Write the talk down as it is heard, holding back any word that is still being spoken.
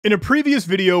In a previous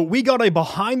video, we got a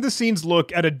behind-the-scenes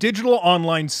look at a digital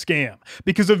online scam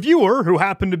because a viewer who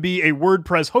happened to be a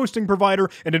WordPress hosting provider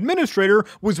and administrator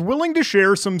was willing to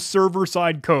share some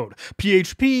server-side code.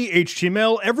 PHP,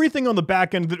 HTML, everything on the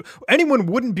back end that anyone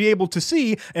wouldn't be able to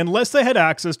see unless they had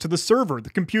access to the server, the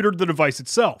computer, the device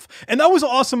itself. And that was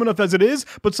awesome enough as it is,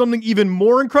 but something even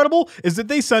more incredible is that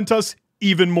they sent us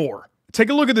even more.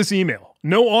 Take a look at this email.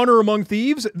 No honor among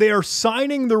thieves. They are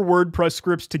signing their WordPress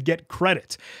scripts to get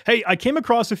credit. Hey, I came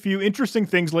across a few interesting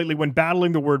things lately when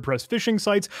battling the WordPress phishing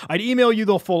sites. I'd email you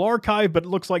the full archive, but it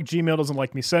looks like Gmail doesn't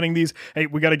like me sending these. Hey,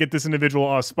 we got to get this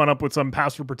individual spun up with some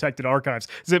password-protected archives.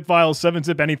 Zip files,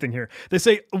 7-zip, anything here. They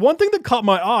say, one thing that caught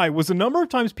my eye was the number of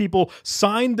times people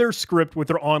signed their script with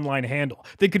their online handle.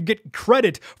 They could get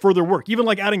credit for their work, even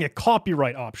like adding a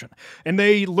copyright option. And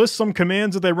they list some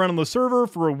commands that they run on the server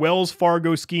for a Wells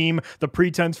Fargo scheme, the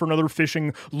pretense for another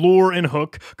phishing lure and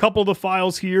hook, couple of the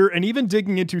files here, and even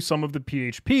digging into some of the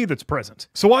PHP that's present.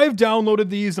 So I've downloaded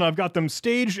these and I've got them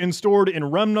staged and stored in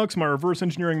Remnux, my reverse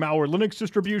engineering malware Linux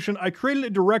distribution. I created a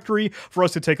directory for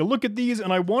us to take a look at these,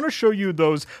 and I want to show you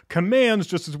those commands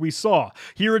just as we saw.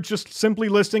 Here it's just simply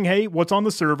listing, hey, what's on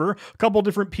the server, a couple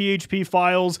different PHP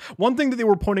files. One thing that they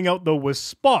were pointing out though was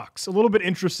Spox. A little bit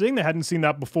interesting, they hadn't seen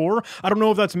that before. I don't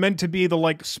know if that's meant to be the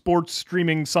like sports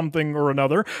streaming something or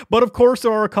another, but of course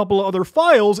there are a couple of other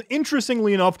files,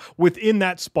 interestingly enough, within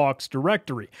that Spox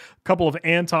directory. A couple of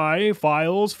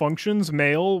anti-files, functions,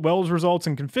 mail, Wells results,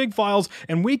 and config files,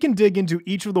 and we can dig into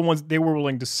each of the ones they were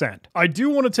willing to send. I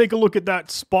do want to take a look at that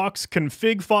Spox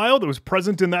config file that was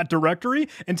present in that directory,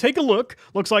 and take a look.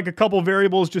 Looks like a couple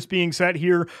variables just being set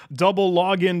here. Double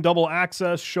login, double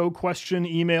access, show question,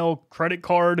 email, credit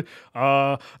card.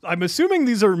 I'm assuming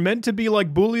these are meant to be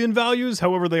like Boolean values,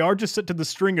 however, they are just set to the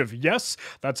string of yes.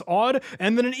 That's odd.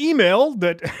 And then an email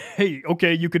that, hey,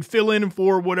 okay, you could fill in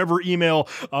for whatever email,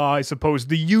 I suppose,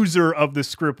 the user of the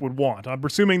script would want. I'm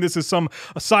presuming this is some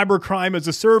cybercrime as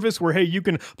a service where, hey, you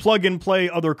can plug and play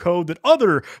other code that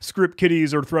other script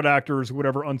kiddies or threat actors,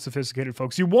 whatever unsophisticated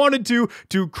folks you wanted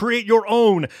to create your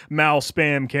own mal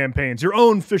spam campaigns, your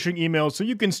own phishing emails, so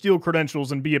you can steal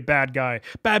credentials and be a bad guy,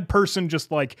 bad person just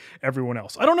like everyone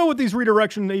else. I don't know what these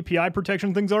redirection and API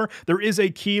protection things are. There is a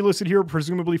key listed here,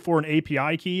 presumably for an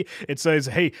API key. It says,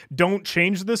 hey, don't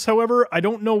change this, however. I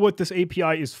don't know what this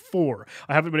API is for.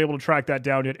 I haven't been able to track that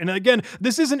down yet. And again,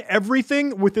 this isn't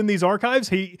everything within these archives.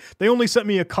 They only sent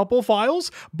me a couple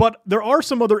files, but there are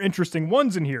some other interesting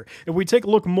ones in here. If we take a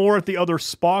look more at the other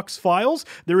Spox files,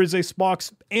 there is a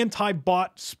Spox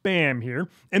anti-bot spam here.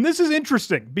 And this is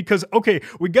interesting because, okay,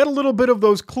 we get a little bit of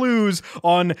those clues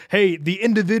on, hey, the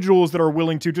individuals that are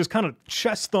willing to just kind of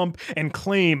chest thump and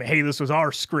claim, hey, this was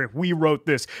our script, we wrote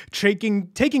this,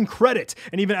 taking credit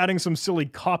and even adding some silly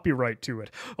copyright to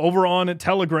it. Over on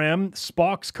Telegram,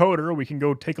 Spox Coder, we can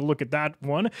go take a look at that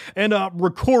one. And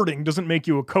recording doesn't make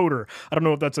you a coder. I don't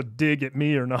know if that's a dig at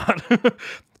me or not.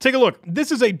 Take a look.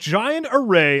 This is a giant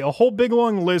array, a whole big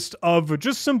long list of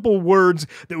just simple words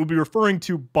that would be referring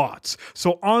to bots.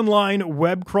 So online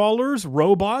web crawlers,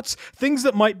 robots, things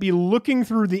that might be looking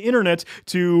through the internet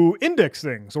to index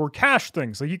things or cache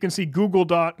things. Like you can see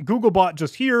Googlebot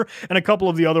just here, and a couple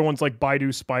of the other ones like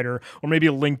Baidu Spider, or maybe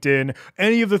LinkedIn,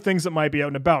 any of the things that might be out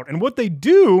and about. And what they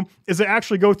do is they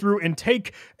actually go through and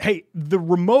take, hey, the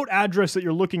remote address that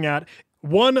you're looking at,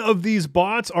 one of these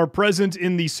bots are present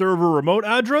in the server remote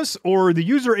address or the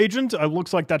user agent.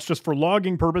 Looks like that's just for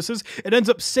logging purposes. It ends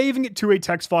up saving it to a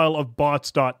text file of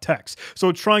bots.txt. So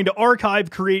it's trying to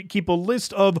archive, keep a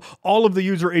list of all of the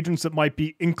user agents that might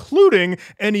be, including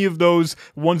any of those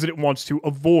ones that it wants to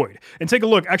avoid. And take a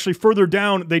look, actually further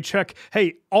down, they check,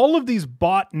 hey, all of these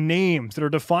bot names that are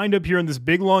defined up here in this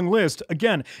big long list,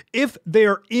 again, if they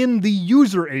are in the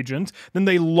user agent, then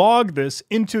they log this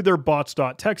into their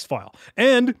bots.txt file.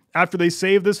 And after they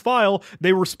save this file,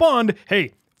 they respond,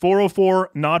 hey,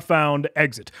 404, not found,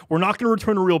 exit. We're not going to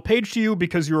return a real page to you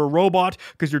because you're a robot,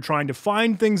 because you're trying to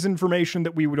find information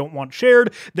that we don't want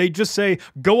shared. They just say,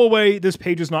 go away, this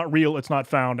page is not real, it's not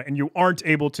found, and you aren't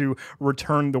able to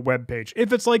return the web page.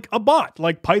 If it's like a bot,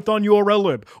 like Python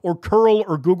URLlib, or curl,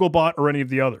 or Googlebot, or any of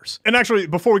the others. And actually,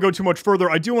 before we go too much further,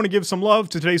 I do want to give some love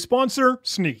to today's sponsor,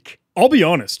 Snyk. I'll be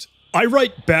honest, I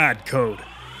write bad code.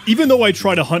 Even though I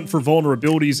try to hunt for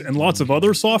vulnerabilities in lots of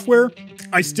other software,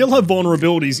 I still have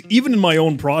vulnerabilities even in my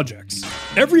own projects.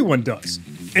 Everyone does.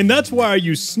 And that's why I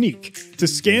use Snyk to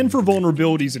scan for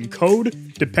vulnerabilities in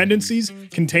code, dependencies,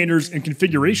 containers, and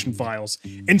configuration files.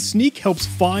 And Snyk helps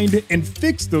find and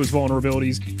fix those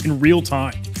vulnerabilities in real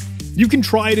time. You can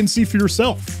try it and see for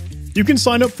yourself. You can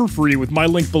sign up for free with my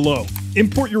link below.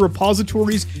 Import your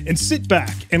repositories and sit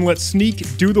back and let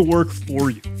Sneak do the work for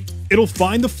you. It'll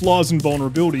find the flaws and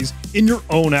vulnerabilities in your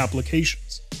own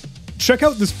applications. Check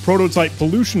out this prototype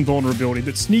pollution vulnerability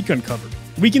that Sneak uncovered.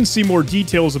 We can see more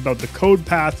details about the code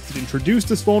path that introduced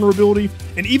this vulnerability,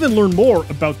 and even learn more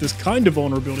about this kind of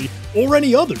vulnerability or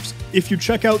any others if you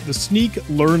check out the Sneak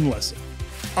Learn lesson.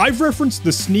 I've referenced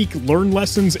the Sneak Learn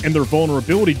lessons and their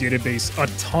vulnerability database a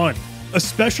ton,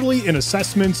 especially in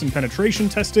assessments and penetration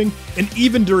testing, and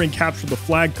even during Capture the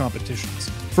Flag competitions.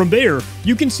 From there,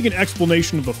 you can see an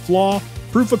explanation of the flaw,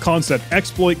 proof of concept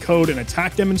exploit code and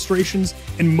attack demonstrations,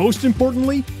 and most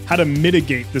importantly, how to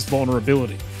mitigate this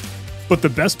vulnerability. But the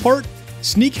best part?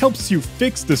 Sneak helps you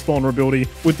fix this vulnerability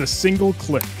with a single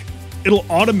click. It'll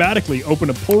automatically open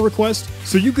a pull request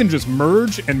so you can just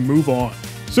merge and move on.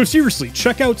 So seriously,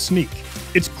 check out Sneak.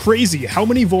 It's crazy how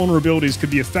many vulnerabilities could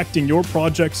be affecting your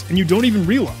projects and you don't even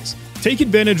realize. Take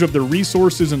advantage of their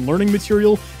resources and learning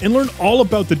material and learn all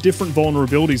about the different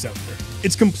vulnerabilities out there.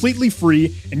 It's completely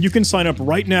free and you can sign up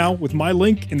right now with my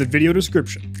link in the video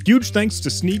description. Huge thanks to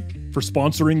Sneak for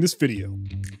sponsoring this video.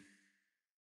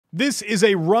 This is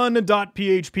a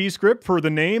run.php script for the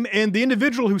name, and the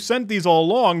individual who sent these all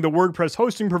along, the WordPress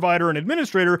hosting provider and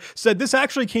administrator, said this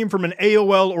actually came from an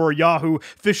AOL or a Yahoo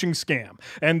phishing scam.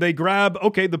 And they grab,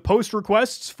 okay, the post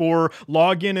requests for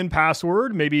login and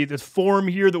password, maybe this form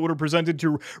here that would have presented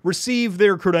to receive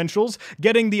their credentials,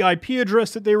 getting the IP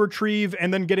address that they retrieve,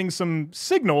 and then getting some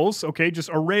signals, okay, just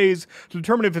arrays to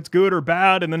determine if it's good or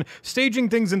bad, and then staging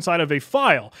things inside of a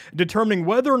file, determining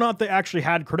whether or not they actually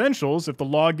had credentials, if the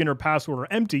login or password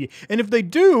are empty, and if they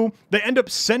do, they end up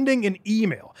sending an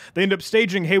email. They end up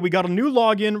staging, hey, we got a new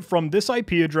login from this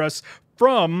IP address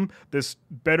from this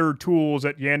Better Tools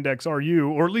at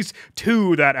Yandex.ru, or at least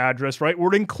to that address, right?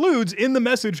 Where it includes in the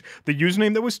message the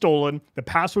username that was stolen, the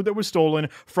password that was stolen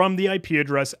from the IP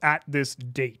address at this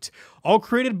date. All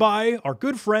created by our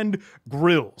good friend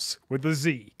Grills with a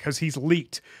Z, because he's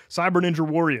leaked, Cyber Ninja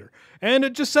Warrior. And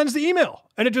it just sends the email,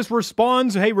 and it just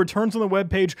responds, hey, returns on the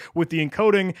web page with the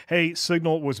encoding, hey,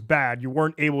 signal was bad, you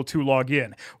weren't able to log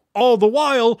in. All the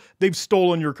while, they've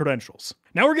stolen your credentials.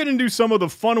 Now we're getting into some of the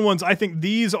fun ones. I think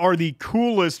these are the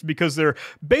coolest because they're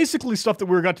basically stuff that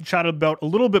we got to chat about a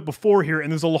little bit before here, and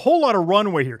there's a whole lot of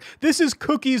runway here. This is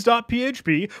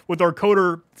cookies.php with our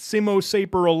coder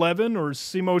Simosaper11 or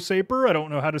Simosaper. I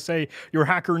don't know how to say your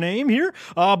hacker name here,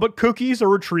 but cookies are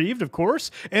retrieved, of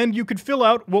course, and you could fill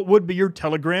out what would be your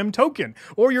Telegram token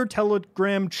or your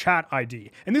Telegram chat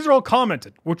ID. And these are all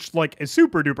commented, which is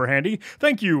super duper handy.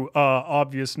 Thank you,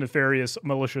 obvious, nefarious,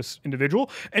 malicious individual.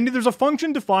 And there's a function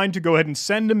defined to go ahead and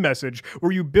send a message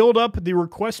where you build up the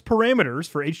request parameters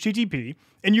for HTTP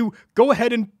and you go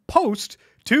ahead and post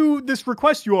to this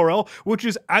request URL, which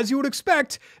is, as you would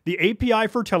expect, the API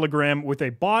for Telegram with a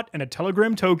bot and a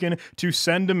Telegram token to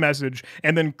send a message,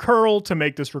 and then curl to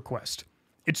make this request.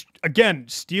 It's, again,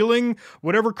 stealing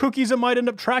whatever cookies it might end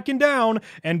up tracking down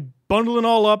and bundling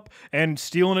all up and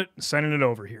stealing it, sending it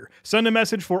over here. Send a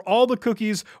message for all the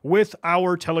cookies with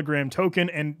our Telegram token,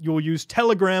 and you'll use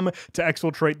Telegram to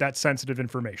exfiltrate that sensitive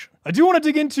information. I do want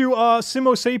to dig into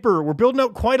Simosaper. We're building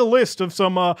out quite a list of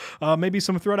some, maybe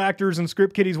some threat actors and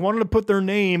script kiddies wanting to put their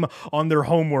name on their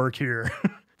homework here.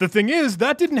 The thing is,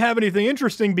 that didn't have anything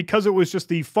interesting because it was just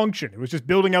the function. It was just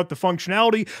building out the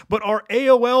functionality, but our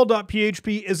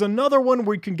AOL.php is another one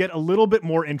where you can get a little bit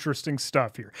more interesting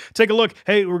stuff here. Take a look.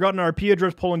 Hey, we're getting our IP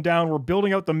address pulling down. We're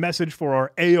building out the message for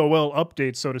our AOL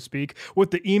update, so to speak, with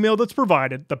the email that's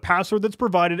provided, the password that's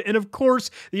provided, and of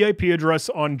course, the IP address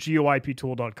on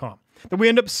goiptool.com. Then we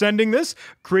end up sending this,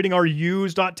 creating our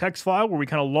use.txt file where we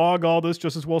kind of log all this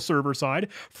just as well server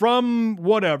side from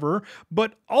whatever.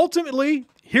 But ultimately,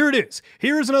 here it is.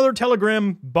 Here's another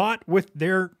Telegram bot with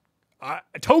their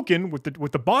token with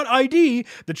the bot ID,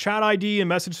 the chat ID and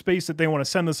message space that they want to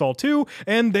send this all to,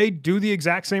 and they do the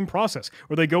exact same process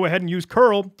where they go ahead and use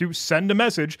curl to send a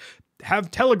message,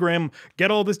 have Telegram get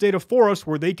all this data for us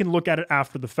where they can look at it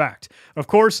after the fact. Of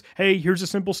course, hey, here's a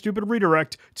simple stupid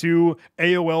redirect to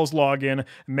AOL's login,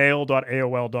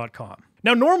 mail.aol.com.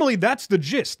 Now, normally that's the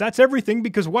gist. That's everything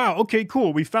because, wow, okay,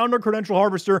 cool. We found our credential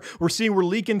harvester. We're seeing we're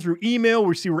leaking through email.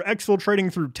 We see we're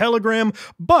exfiltrating through Telegram.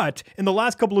 But in the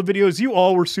last couple of videos, you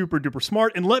all were super duper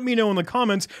smart. And let me know in the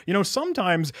comments,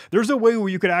 sometimes there's a way where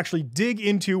you could actually dig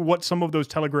into what some of those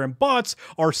Telegram bots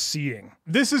are seeing.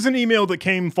 This is an email that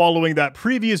came following that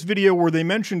previous video where they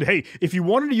mentioned, hey, if you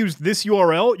wanted to use this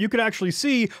URL, you could actually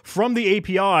see from the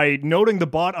API, noting the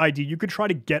bot ID, you could try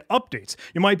to get updates.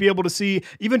 You might be able to see,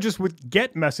 even just with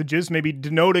get messages, maybe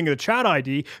denoting the chat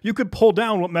ID, you could pull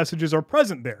down what messages are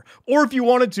present there. Or if you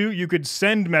wanted to, you could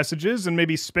send messages and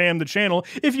maybe spam the channel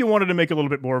if you wanted to make a little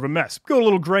bit more of a mess. Go a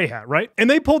little gray hat, right? And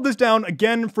they pulled this down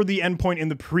again for the endpoint in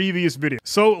the previous video.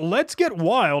 So let's get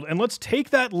wild and let's take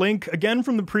that link again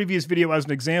from the previous video as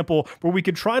an example where we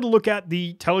could try to look at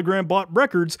the Telegram bot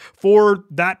records for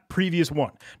that previous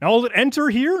one. Now I'll hit enter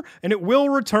here and it will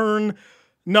return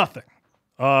nothing.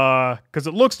 Because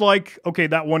it looks like, okay,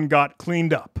 that one got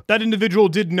cleaned up. That individual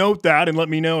did note that and let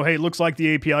me know, hey, it looks like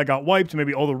the API got wiped.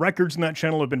 Maybe all the records in that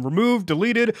channel have been removed,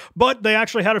 deleted, but they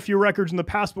actually had a few records in the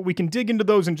past, but we can dig into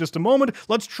those in just a moment.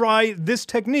 Let's try this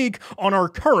technique on our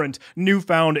current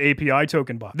newfound API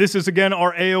token bot. This is again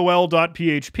our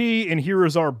AOL.php, and here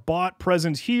is our bot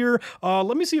present here.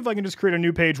 Let me see if I can just create a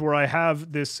new page where I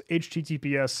have this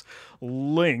HTTPS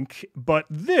link, but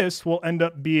this will end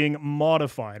up being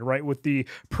modified, right, with the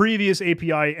previous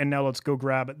API, and now let's go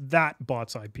grab that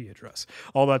bot's IP address.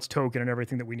 All that's token and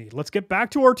everything that we need. Let's get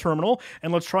back to our terminal,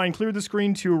 and let's try and clear the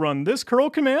screen to run this curl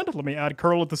command. Let me add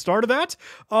curl at the start of that.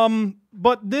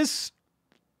 But this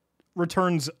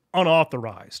returns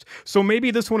unauthorized. So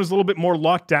maybe this one is a little bit more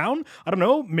locked down. I don't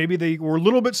know. Maybe they were a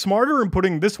little bit smarter in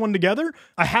putting this one together.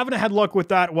 I haven't had luck with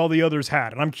that while the others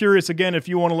had. And I'm curious, again, if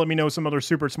you want to let me know some other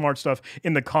super smart stuff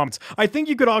in the comments. I think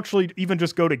you could actually even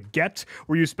just go to get,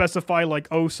 where you specify like,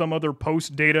 oh, some other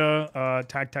post data,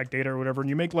 tag data or whatever, and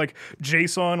you make like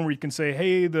JSON where you can say,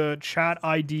 hey, the chat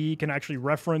ID can actually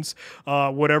reference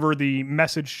whatever the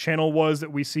message channel was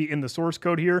that we see in the source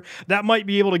code here. That might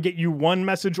be able to get you one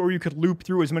message, or you could loop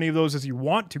through as many of those as you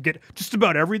want to get just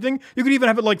about everything. You could even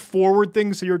have it like forward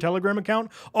things to your Telegram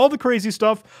account. All the crazy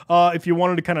stuff if you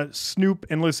wanted to kind of snoop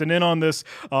and listen in on this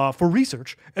for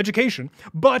research, education,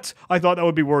 but I thought that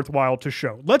would be worthwhile to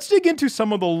show. Let's dig into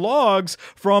some of the logs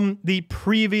from the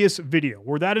previous video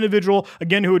where that individual,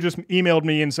 again, who had just emailed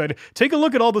me and said, take a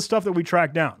look at all the stuff that we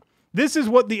tracked down. This is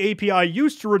what the API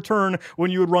used to return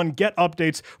when you would run get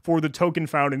updates for the token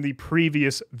found in the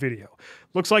previous video.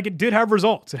 Looks like it did have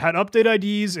results. It had update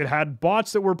IDs, it had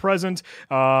bots that were present,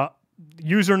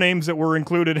 usernames that were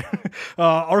included.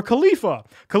 Our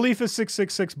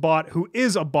Khalifa666 bot, who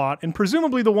is a bot and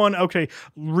presumably the one, okay,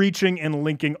 reaching and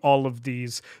linking all of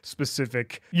these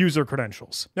specific user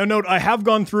credentials. Now note, I have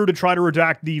gone through to try to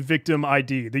redact the victim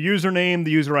ID, the username, the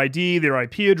user ID, their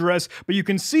IP address, but you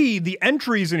can see the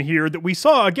entries in here that we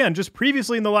saw, again, just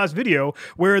previously in the last video,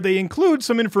 where they include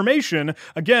some information,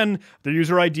 again, their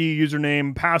user ID,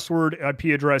 username, password, IP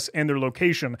address, and their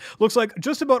location. Looks like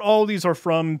just about all of these are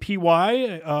from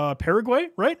Paraguay,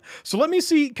 right? So let me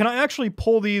see, can I actually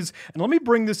pull these, and let me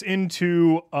bring this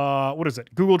into, what is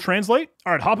it, Google Translate?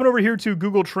 All right, hopping over here to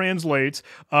Google Translate,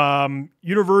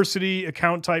 university,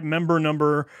 account type, member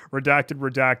number,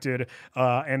 redacted,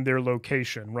 and their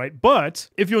location, right? But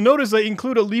if you'll notice, they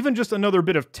include even just another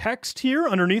bit of text here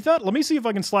underneath that. Let me see if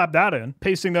I can slap that in.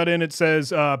 Pasting that in, it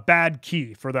says bad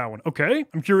key for that one. Okay,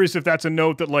 I'm curious if that's a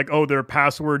note that like, oh, their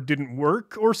password didn't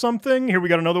work or something. Here we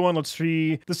got another one. Let's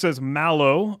see. This says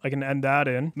mallow. I can end that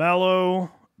in. Mallow.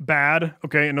 Bad.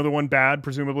 Okay, another one bad,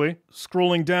 presumably.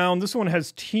 Scrolling down, this one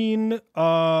has teen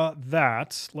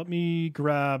that. Let me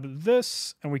grab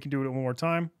this, and we can do it one more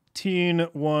time. Teen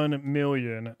 1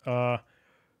 million.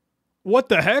 What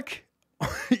the heck?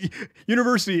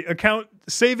 University account,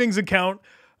 savings account,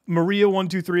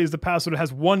 Maria123 is the password. It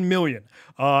has 1 million.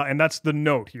 And that's the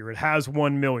note here. It has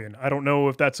 1 million. I don't know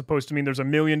if that's supposed to mean there's $1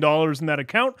 million in that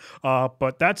account,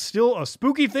 but that's still a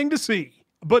spooky thing to see.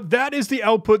 But that is the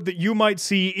output that you might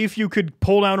see if you could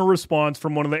pull down a response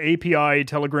from one of the API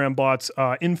Telegram bots,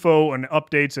 info and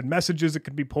updates and messages that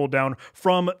could be pulled down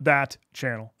from that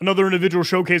channel. Another individual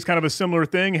showcased kind of a similar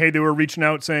thing. Hey, they were reaching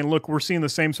out saying, look, we're seeing the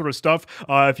same sort of stuff.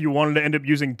 If you wanted to end up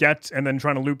using get and then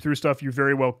trying to loop through stuff, you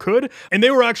very well could. And they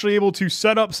were actually able to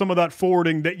set up some of that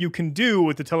forwarding that you can do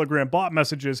with the Telegram bot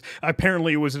messages.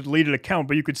 Apparently it was a deleted account,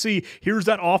 but you could see here's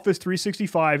that Office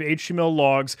 365 HTML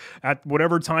logs at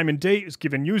whatever time and date is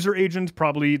given user agent,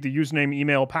 probably the username,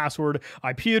 email, password,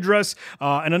 IP address,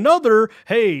 and another,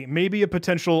 hey, maybe a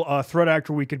potential threat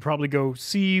actor we could probably go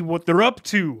see what they're up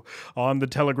to on the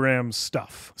Telegram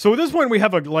stuff. So at this point, we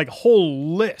have a like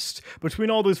whole list.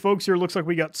 Between all those folks here, looks like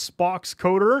we got Spock's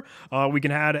Coder. We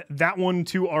can add that one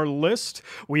to our list.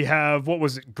 We have, what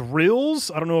was it, Grills?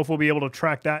 I don't know if we'll be able to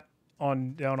track that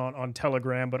down on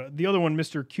Telegram, but the other one,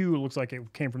 Mr. Q, looks like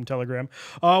it came from Telegram.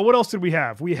 What else did we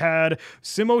have? We had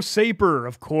Simo Saper,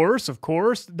 of course.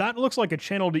 That looks like a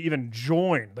channel to even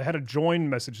join. They had a join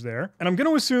message there. And I'm going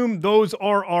to assume those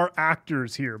are our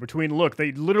actors here. Look,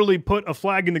 they literally put a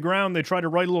flag in the ground. They try to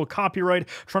write a little copyright,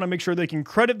 trying to make sure they can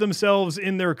credit themselves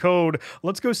in their code.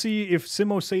 Let's go see if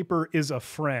Simo Saper is a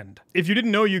friend. If you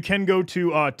didn't know, you can go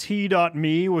to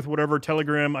t.me with whatever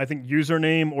Telegram, I think,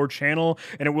 username or channel,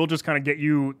 and it will just kind of get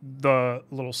you the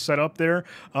little setup there.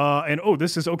 And oh,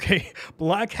 this is okay.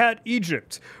 Black Hat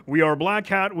Egypt. We are Black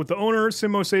Hat with the owner,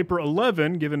 Simo Saper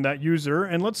 11, given that user,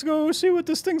 and let's go see what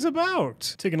this thing's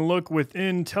about. Taking a look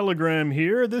within Telegram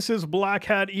here. This is Black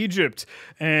Hat Egypt,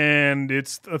 and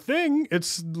it's a thing.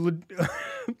 It's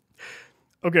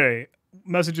okay.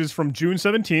 Messages from June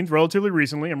 17th, relatively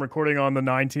recently. I'm recording on the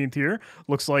 19th here.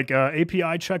 Looks like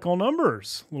API check all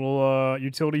numbers. Little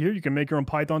utility here. You can make your own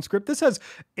Python script. This has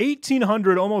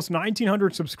 1,800, almost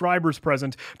 1,900 subscribers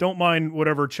present. Don't mind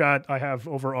whatever chat I have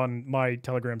over on my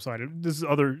Telegram side. This is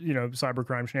other,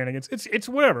 cybercrime shenanigans. It's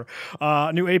whatever.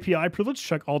 New API privilege.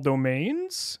 Check all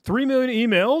domains. 3 million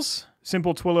emails.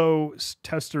 Simple Twilio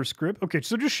tester script. Okay,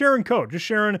 so just sharing code, just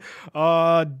sharing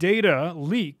data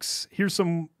leaks. Here's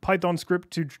some Python script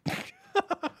to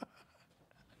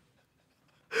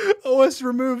OS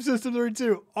remove system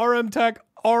 32 RMTech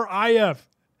RIF.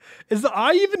 Is the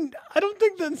I even? I don't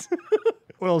think that's.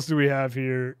 What else do we have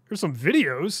here? There's some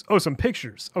videos. Oh, some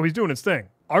pictures. Oh, he's doing his thing.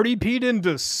 RDP'd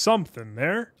into something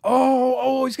there.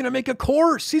 Oh, he's gonna make a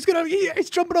course. He's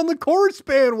jumping on the course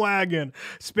bandwagon.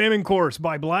 Spamming course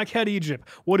by Black Hat Egypt.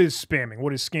 What is spamming?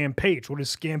 What is scam page? What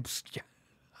is scam?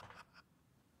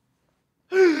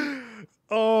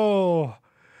 Oh,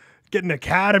 get an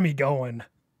academy going.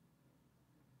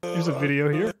 Here's a video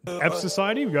here. F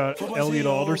Society. We got Elliot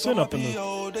Alderson up in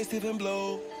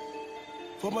the.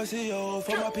 For my CEO,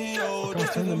 for my PO,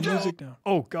 just turn the music down.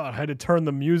 Oh God, I had to turn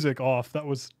the music off. That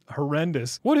was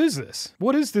horrendous. What is this?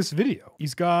 What is this video?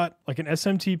 He's got like an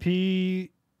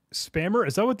SMTP spammer.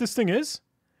 Is that what this thing is?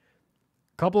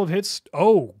 Couple of hits.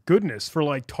 Oh goodness, for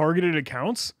like targeted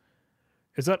accounts.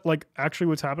 Is that like actually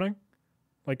what's happening?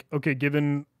 Like, okay,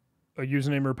 given a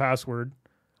username or password.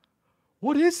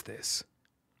 What is this?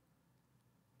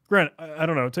 Grant, I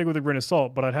don't know. Take it with a grain of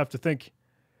salt, but I'd have to think.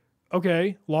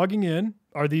 Okay, logging in.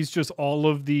 Are these just all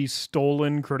of the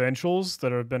stolen credentials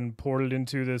that have been ported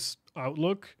into this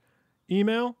Outlook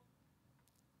email?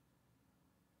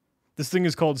 This thing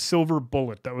is called Silver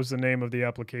Bullet. That was the name of the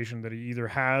application that he either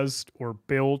has or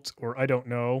built or I don't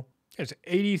know. It's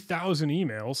 80,000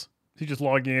 emails. He just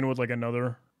logged in with like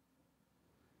another.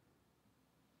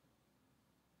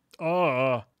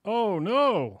 Oh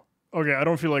no. Okay, I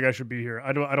don't feel like I should be here.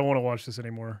 I don't want to watch this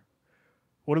anymore.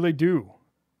 What do they do?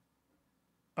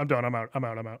 I'm done. I'm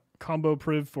out. Combo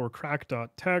priv for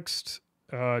crack.txt.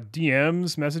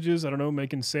 DMs, messages, I don't know,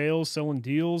 making sales, selling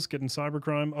deals, getting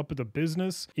cybercrime up at the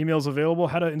business. Emails available.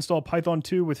 How to install Python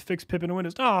 2 with fixed pip in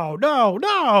Windows.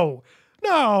 No.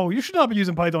 You should not be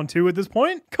using Python 2 at this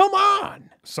point. Come on.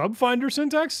 Subfinder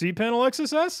syntax, cpanel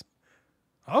XSS.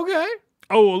 Okay.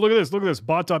 Oh, look at this.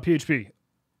 Bot.php.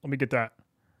 Let me get that.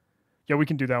 Yeah, we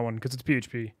can do that one because it's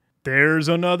PHP. There's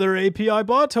another API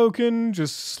bot token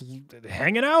just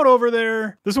hanging out over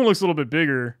there. This one looks a little bit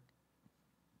bigger.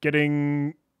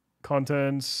 Getting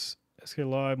contents, SK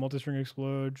Live, multi-string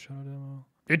explode, shadow demo.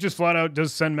 It just flat out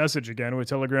does send message again with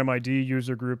Telegram ID,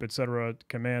 user group, etc.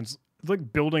 commands. It's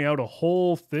like building out a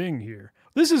whole thing here.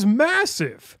 This is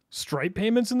massive. Stripe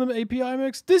payments in the API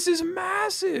mix. This is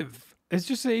massive. It's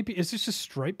just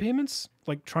Stripe payments?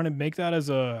 Like trying to make that as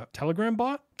a Telegram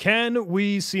bot? Can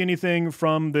we see anything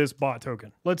from this bot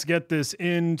token? Let's get this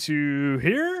into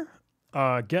here.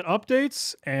 Get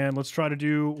updates, and let's try to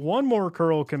do one more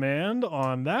curl command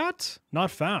on that.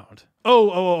 Not found.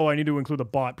 Oh, I need to include the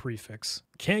bot prefix.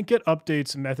 Can't get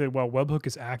updates method while webhook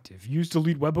is active. Use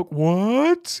delete webhook.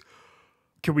 What?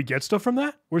 Can we get stuff from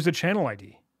that? Where's the channel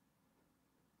ID?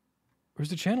 Where's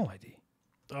the channel ID?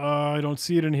 I don't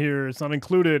see it in here. It's not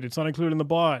included. It's not included in the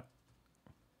bot.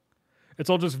 It's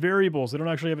all just variables. They don't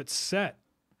actually have it set.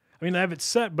 I mean, they have it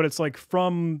set, but it's like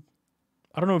from...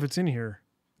 I don't know if it's in here.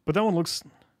 But that one looks...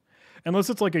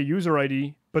 Unless it's like a user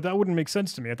ID, but that wouldn't make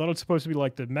sense to me. I thought it's supposed to be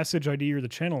like the message ID or the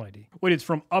channel ID. Wait, it's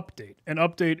from update. And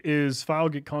update is file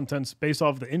get contents based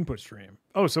off the input stream.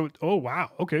 Oh,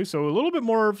 wow. Okay, so a little bit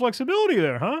more flexibility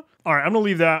there, huh? All right, I'm gonna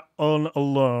leave that on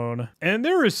alone. And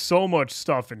there is so much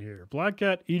stuff in here. Black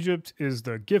Cat Egypt is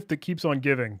the gift that keeps on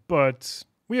giving, but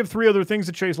we have 3 other things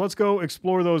to chase. Let's go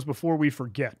explore those before we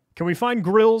forget. Can we find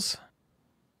grills?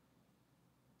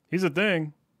 He's a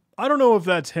thing. I don't know if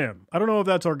that's him. I don't know if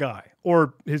that's our guy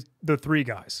or the three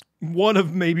guys. One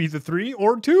of maybe the three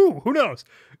or two. Who knows?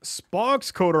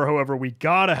 Spock's coder, however, we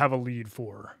gotta have a lead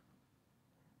for.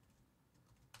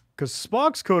 Because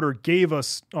Spock's coder gave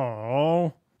us...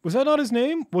 Oh, was that not his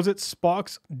name? Was it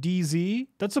Spock's DZ?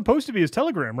 That's supposed to be his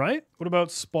Telegram, right? What about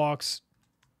Spock's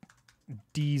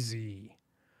DZ?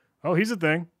 Oh, he's a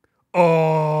thing.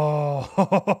 Oh.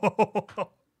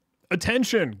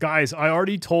 Attention, guys. I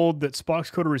already told that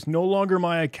Spock's coder is no longer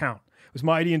my account. It was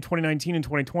my ID in 2019 and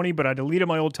 2020, but I deleted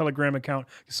my old Telegram account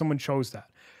because someone chose that.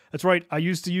 That's right. I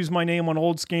used to use my name on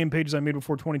old scam pages I made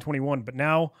before 2021, but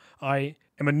now I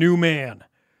am a new man.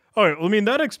 All right, well, I mean,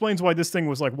 that explains why this thing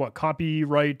was like, what,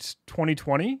 copyright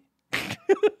 2020?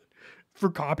 For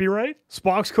copyright?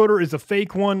 Spock's coder is a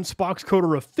fake one. Spock's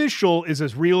coder official is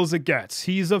as real as it gets.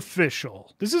 He's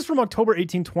official. This is from October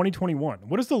 18, 2021.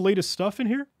 What is the latest stuff in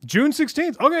here? June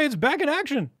 16th. Okay, it's back in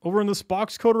action over in the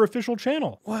Spock's coder official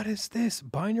channel. What is this?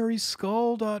 Binary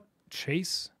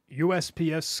skull.chase?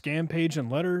 USPS scam page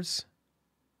and letters?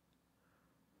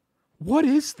 What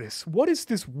is this? What is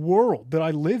this world that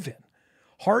I live in?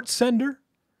 Heart sender?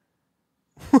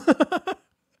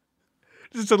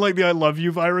 Just like the I love you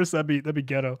virus, that'd be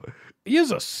ghetto. He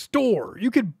is a store.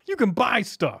 You can buy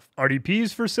stuff.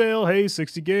 RDPs for sale. Hey,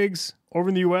 60 gigs over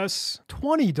in the US.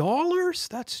 $20?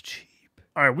 That's cheap.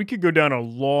 All right, we could go down a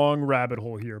long rabbit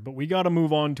hole here, but we got to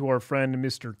move on to our friend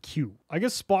Mr. Q. I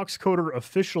guess Spock's coder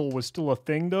official was still a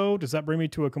thing though. Does that bring me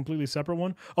to a completely separate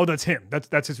one? Oh, that's him.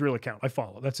 That's his real account. I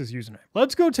follow. That's his username.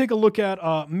 Let's go take a look at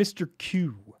Mr.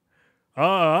 Q.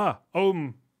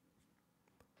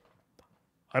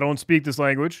 I don't speak this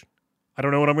language. I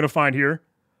don't know what I'm going to find here.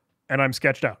 And I'm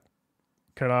sketched out.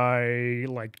 Could I,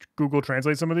 like, Google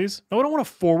Translate some of these? No, I don't want to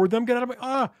forward them. Get out of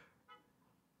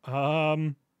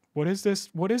my... What is this?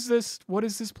 What is this? What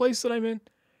is this place that I'm in?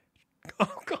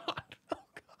 Oh, God. Oh, God.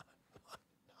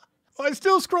 Oh, I'm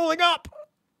still scrolling up.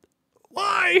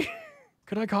 Why?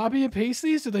 Could I copy and paste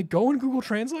these? Did they go in Google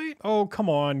Translate? Oh, come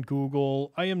on,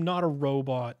 Google. I am not a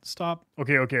robot. Stop.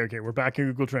 Okay. We're back in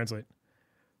Google Translate.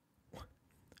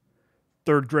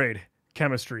 3rd grade,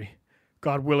 chemistry.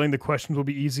 God willing, the questions will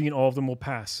be easy and all of them will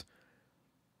pass.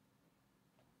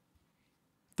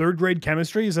 3rd grade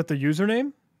chemistry? Is that the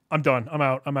username? I'm done. I'm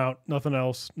out. Nothing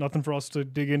else. Nothing for us to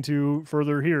dig into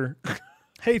further here.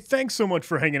 Hey, thanks so much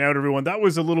for hanging out, everyone. That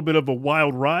was a little bit of a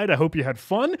wild ride. I hope you had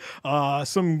fun.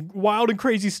 Some wild and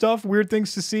crazy stuff, weird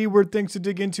things to see, weird things to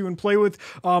dig into and play with.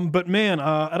 But man,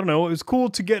 I don't know. It was cool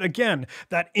to get, again,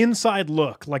 that inside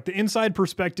look, like the inside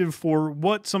perspective for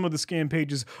what some of the scam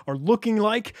pages are looking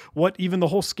like, what even the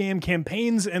whole scam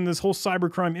campaigns and this whole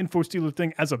cybercrime info stealer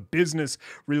thing as a business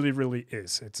really, really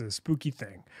is. It's a spooky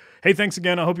thing. Hey, thanks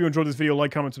again. I hope you enjoyed this video.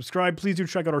 Like, comment, subscribe. Please do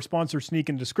check out our sponsor, Sneak,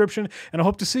 in the description. And I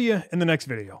hope to see you in the next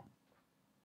video.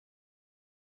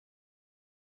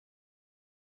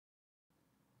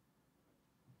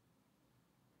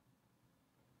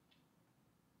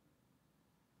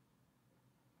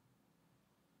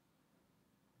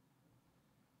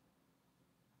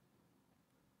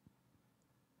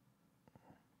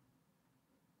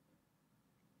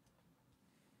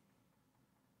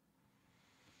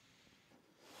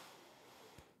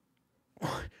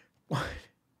 What?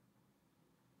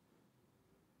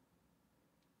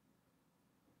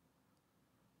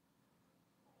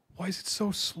 Why is it so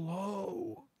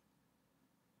slow?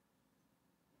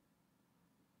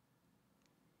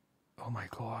 Oh my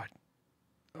God.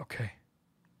 Okay.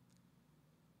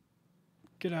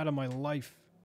 Get out of my life.